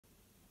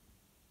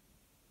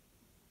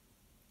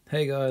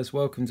Hey guys,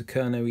 welcome to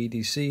Kerno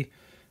EDC.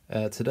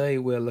 Today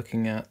we're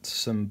looking at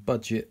some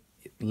budget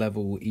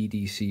level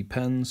EDC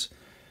pens.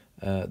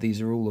 These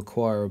are all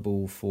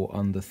acquirable for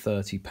under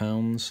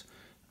 £30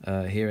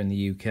 here in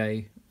the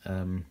UK.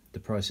 The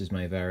prices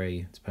may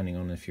vary depending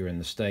on if you're in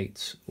the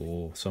States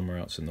or somewhere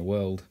else in the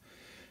world.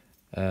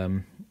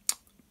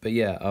 But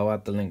yeah, I'll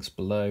add the links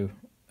below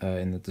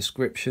in the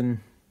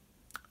description.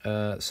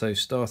 So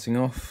starting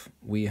off,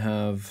 we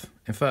have,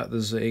 in fact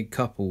there's a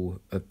couple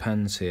of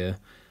pens here.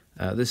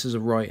 This is a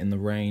Write in the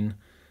Rain,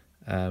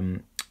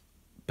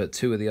 but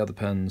two of the other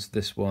pens,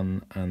 this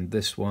one and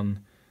this one,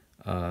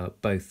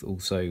 both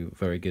also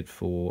very good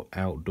for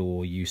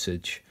outdoor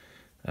usage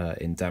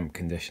in damp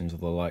conditions or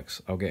the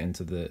likes. I'll get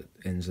into the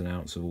ins and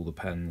outs of all the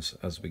pens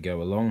as we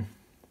go along.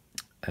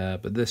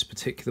 But this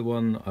particular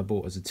one I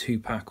bought as a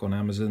 2-pack on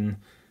Amazon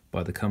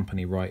by the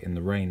company Write in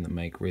the Rain that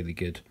make really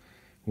good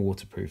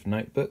waterproof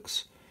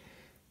notebooks.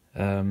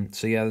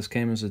 So yeah, this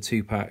came as a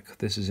 2-pack.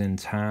 This is in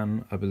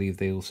tan. I believe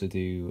they also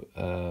do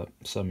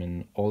some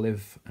in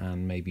olive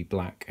and maybe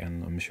black,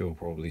 and I'm sure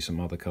probably some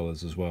other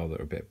colours as well that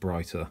are a bit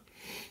brighter.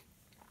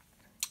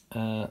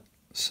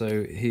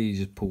 So here you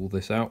just pull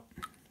this out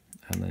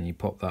and then you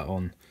pop that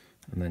on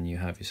and then you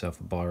have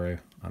yourself a biro.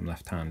 I'm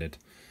left-handed.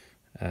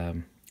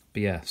 But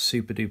yeah,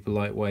 super duper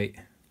lightweight,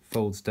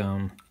 folds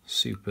down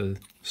super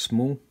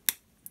small.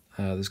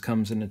 This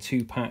comes in a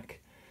 2-pack.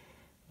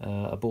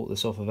 I bought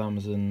this off of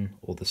Amazon,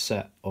 or the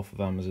set off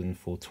of Amazon,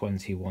 for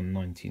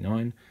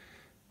 £21.99.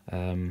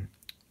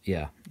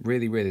 Yeah,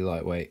 really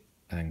lightweight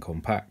and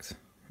compact.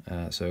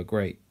 So a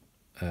great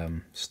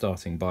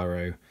starting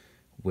biro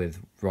with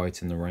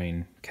Write in the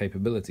Rain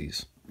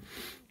capabilities.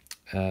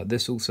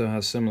 This also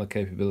has similar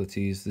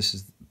capabilities. This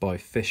is by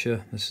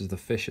Fisher. This is the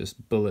Fisher's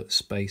Bullet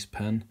Space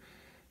Pen.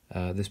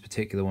 This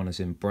particular one is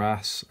in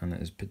brass and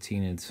it is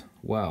patinaed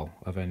well.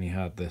 I've only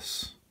had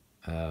this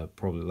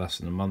probably less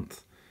than a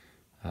month.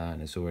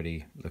 And it's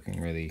already looking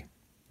really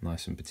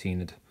nice and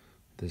patinaed.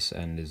 This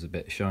end is a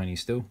bit shiny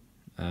still.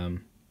 But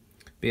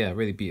yeah,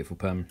 really beautiful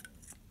pen.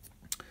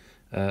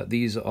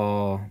 These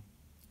are,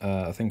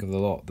 I think of the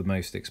lot, the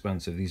most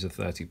expensive. These are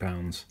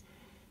 £30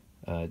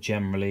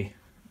 generally,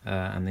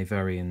 and they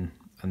vary in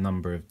a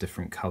number of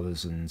different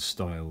colours and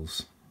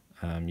styles.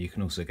 You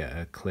can also get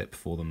a clip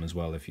for them as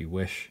well if you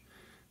wish.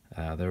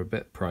 They're a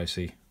bit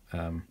pricey,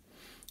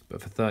 but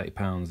for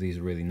 £30 these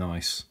are really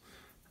nice.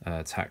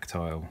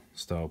 Tactile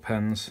style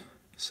pens.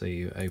 So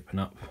you open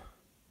up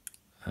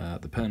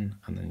the pen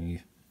and then you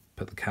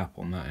put the cap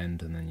on that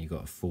end and then you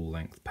got a full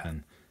length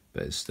pen,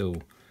 but it's still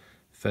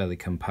fairly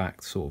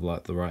compact, sort of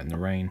like the Write in the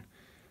Rain,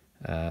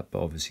 but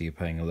obviously you're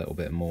paying a little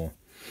bit more.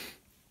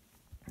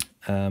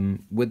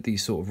 With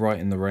these sort of Write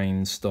in the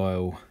Rain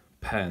style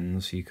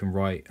pens, you can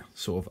write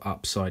sort of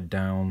upside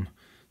down.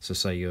 So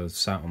say you're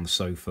sat on the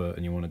sofa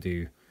and you want to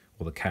do,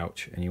 or the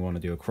couch, and you want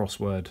to do a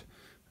crossword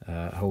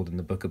holding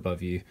the book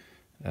above you.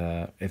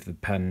 If the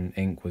pen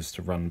ink was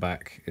to run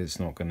back, it's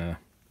not going to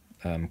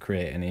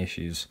create any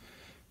issues.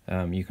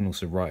 You can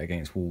also write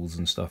against walls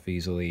and stuff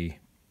easily.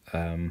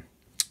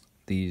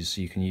 These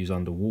you can use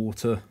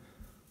underwater,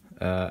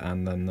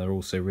 and then they're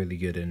also really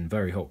good in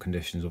very hot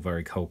conditions or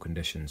very cold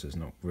conditions. It's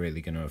not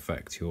really going to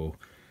affect your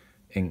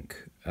ink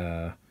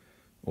or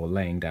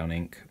laying down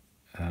ink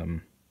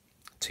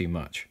too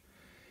much.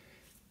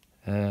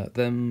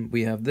 Then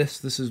we have this.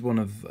 This is one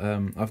of,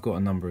 I've got a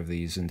number of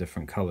these in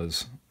different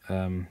colours.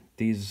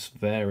 These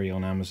vary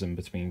on Amazon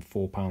between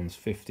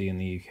 £4.50 in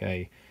the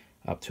UK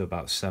up to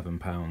about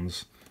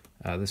 £7.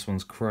 This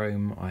one's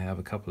chrome. I have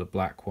a couple of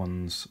black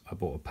ones. I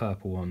bought a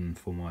purple one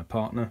for my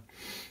partner.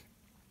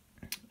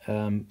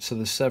 So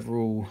there's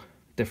several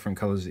different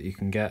colours that you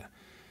can get.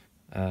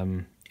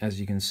 As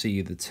you can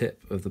see, the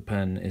tip of the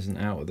pen isn't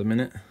out at the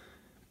minute,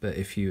 but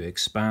if you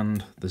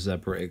expand the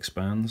zebra, it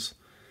expands.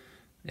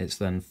 It's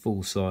then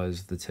full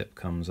size, the tip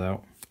comes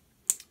out.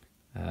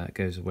 It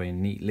goes away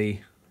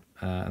neatly.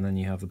 And then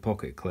you have the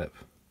pocket clip.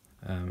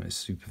 It's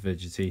super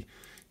fidgety.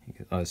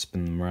 I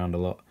spin them around a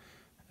lot.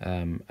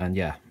 And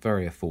yeah,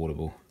 very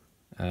affordable.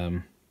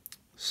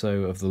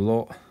 So of the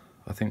lot,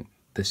 I think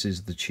this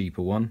is the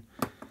cheaper one.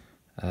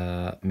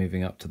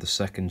 Moving up to the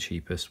second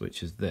cheapest,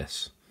 which is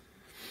this.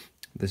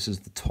 This is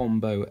the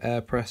Tombow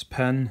Airpress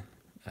pen.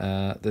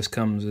 This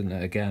comes in,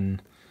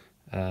 again,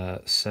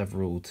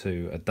 several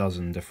to a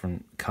dozen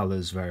different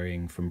colours,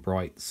 varying from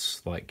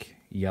brights like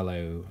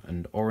yellow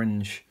and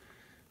orange,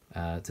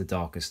 to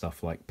darker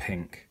stuff like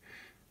pink,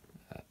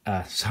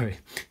 to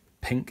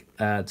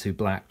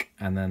black,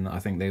 and then I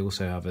think they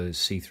also have a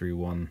see-through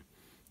one,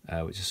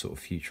 which is sort of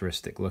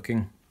futuristic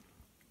looking.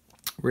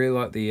 Really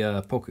like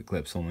the pocket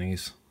clips on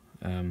these.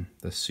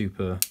 They're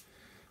super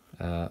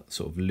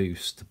sort of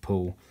loose to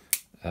pull,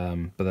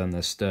 but then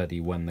they're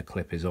sturdy when the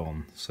clip is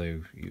on,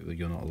 so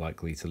you're not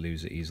likely to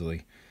lose it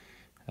easily.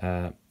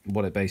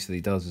 What it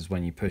basically does is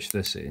when you push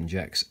this, it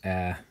injects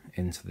air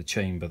into the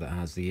chamber that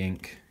has the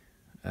ink,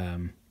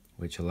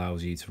 which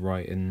allows you to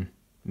write in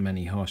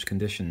many harsh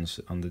conditions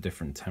under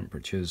different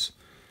temperatures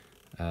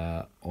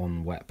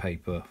on wet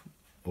paper,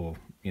 or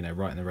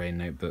Write in the Rain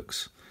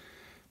notebooks.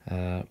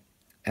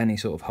 any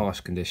sort of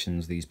harsh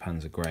conditions, these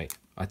pens are great.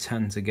 I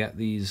tend to get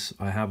these,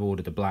 I have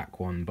ordered a black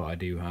one, but I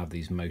do have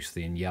these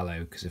mostly in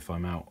yellow, because if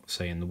I'm out,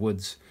 say in the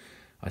woods,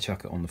 I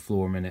chuck it on the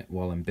floor a minute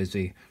while I'm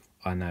busy,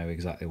 I know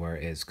exactly where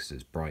it is because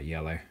it's bright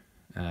yellow.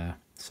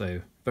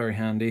 So very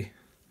handy,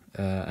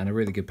 and a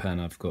really good pen.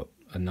 I've got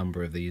a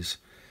number of these.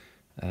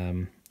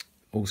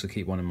 Also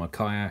keep one in my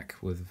kayak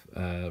with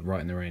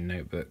Write in the Rain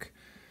notebook.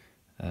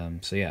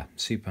 So yeah,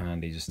 super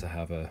handy just to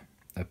have a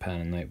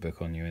pen and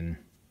notebook on you in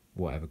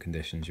whatever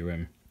conditions you're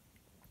in.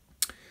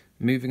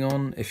 Moving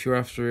on, if you're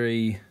after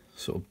a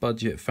sort of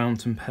budget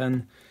fountain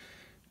pen,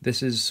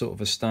 this is sort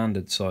of a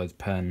standard size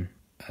pen,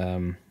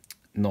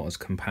 not as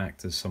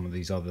compact as some of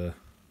these other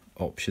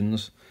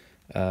options,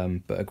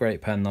 but a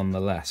great pen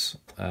nonetheless.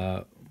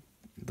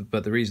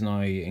 But the reason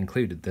I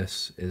included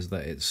this is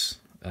that it's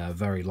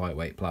very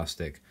lightweight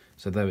plastic,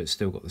 so though it's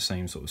still got the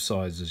same sort of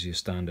size as your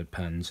standard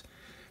pens,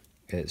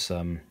 it's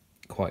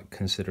quite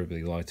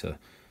considerably lighter.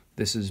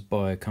 This is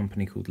by a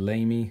company called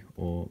Lamy,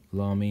 or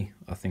Lamy,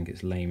 I think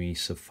it's Lamy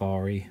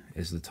Safari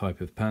is the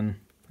type of pen.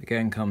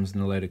 Again, comes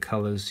in a load of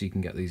colours, so you can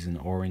get these in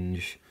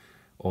orange,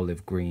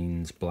 olive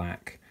greens,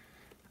 black.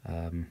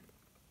 But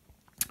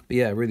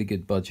yeah, really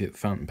good budget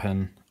fountain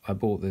pen. I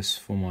bought this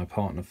for my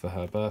partner for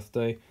her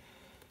birthday.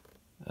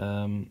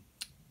 The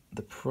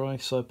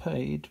price I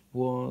paid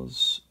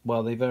was,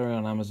 well, they vary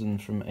on Amazon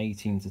from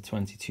 £18 to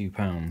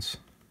 £22.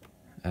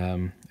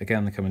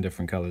 Again, they come in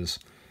different colours.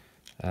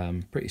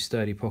 Pretty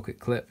sturdy pocket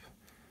clip.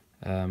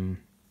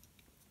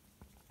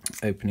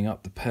 Opening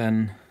up the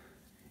pen,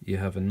 you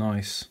have a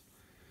nice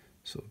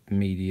sort of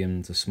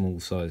medium to small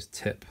sized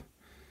tip,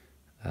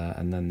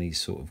 and then these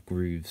sort of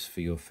grooves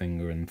for your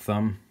finger and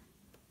thumb,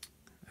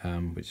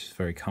 which is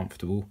very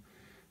comfortable.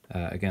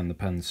 Again, the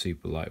pen's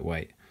super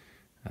lightweight,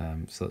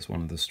 so that's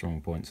one of the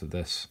strong points of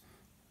this.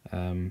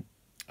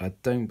 I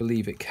don't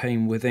believe it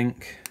came with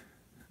ink,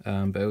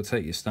 but it'll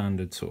take your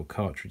standard sort of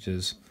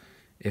cartridges.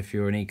 If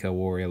you're an eco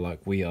warrior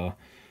like we are,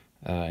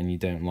 and you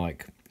don't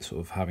like sort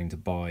of having to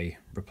buy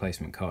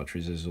replacement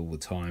cartridges all the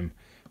time,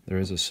 there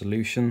is a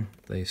solution.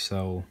 They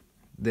sell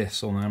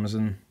this on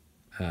Amazon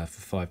for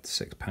 £5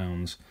 to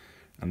 £6,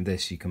 and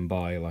this you can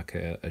buy like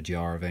a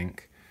jar of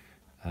ink,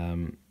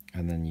 and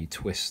then you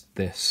twist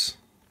this,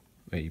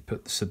 where you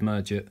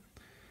submerge it,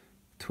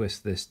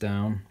 twist this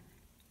down,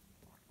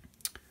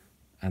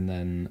 and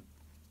then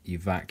you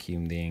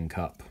vacuum the ink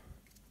up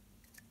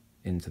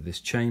into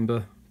this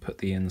chamber, put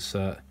the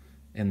insert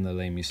in the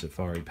Lamy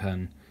Safari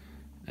pen,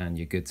 and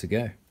you're good to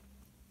go.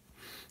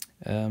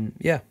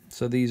 Yeah,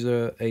 so these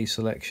are a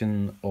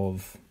selection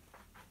of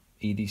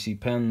EDC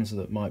pens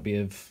that might be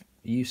of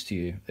use to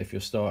you if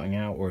you're starting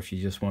out, or if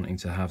you're just wanting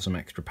to have some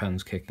extra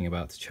pens kicking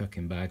about to chuck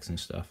in bags and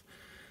stuff.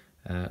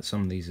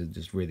 Some of these are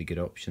just really good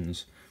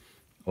options.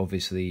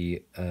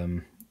 Obviously,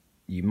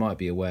 you might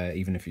be aware,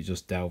 even if you're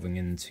just delving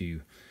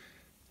into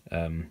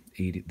the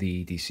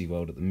EDC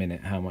world at the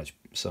minute, how much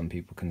some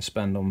people can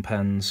spend on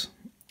pens,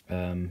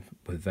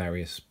 with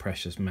various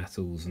precious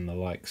metals and the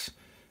likes.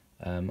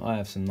 I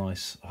have some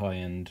nice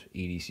high-end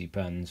EDC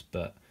pens,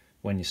 but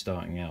when you're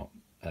starting out,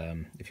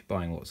 if you're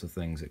buying lots of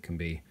things, it can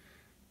be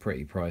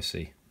pretty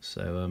pricey.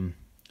 So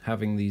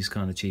having these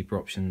kind of cheaper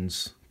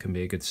options can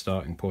be a good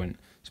starting point,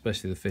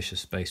 especially the Fisher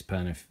Space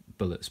Pen,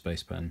 Bullet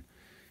Space Pen,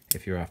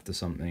 if you're after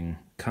something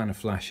kind of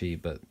flashy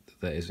but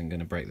that isn't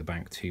going to break the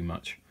bank too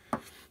much.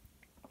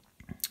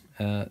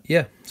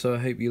 Yeah, so I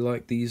hope you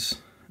like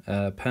these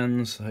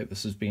pens. I hope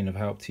this has been of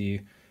help to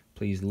you.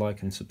 Please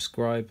like and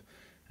subscribe,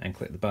 and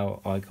click the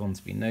bell icon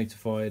to be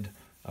notified.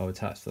 I'll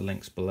attach the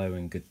links below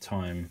in good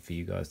time for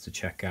you guys to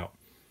check out.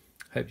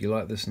 Hope you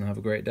like this and have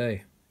a great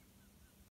day.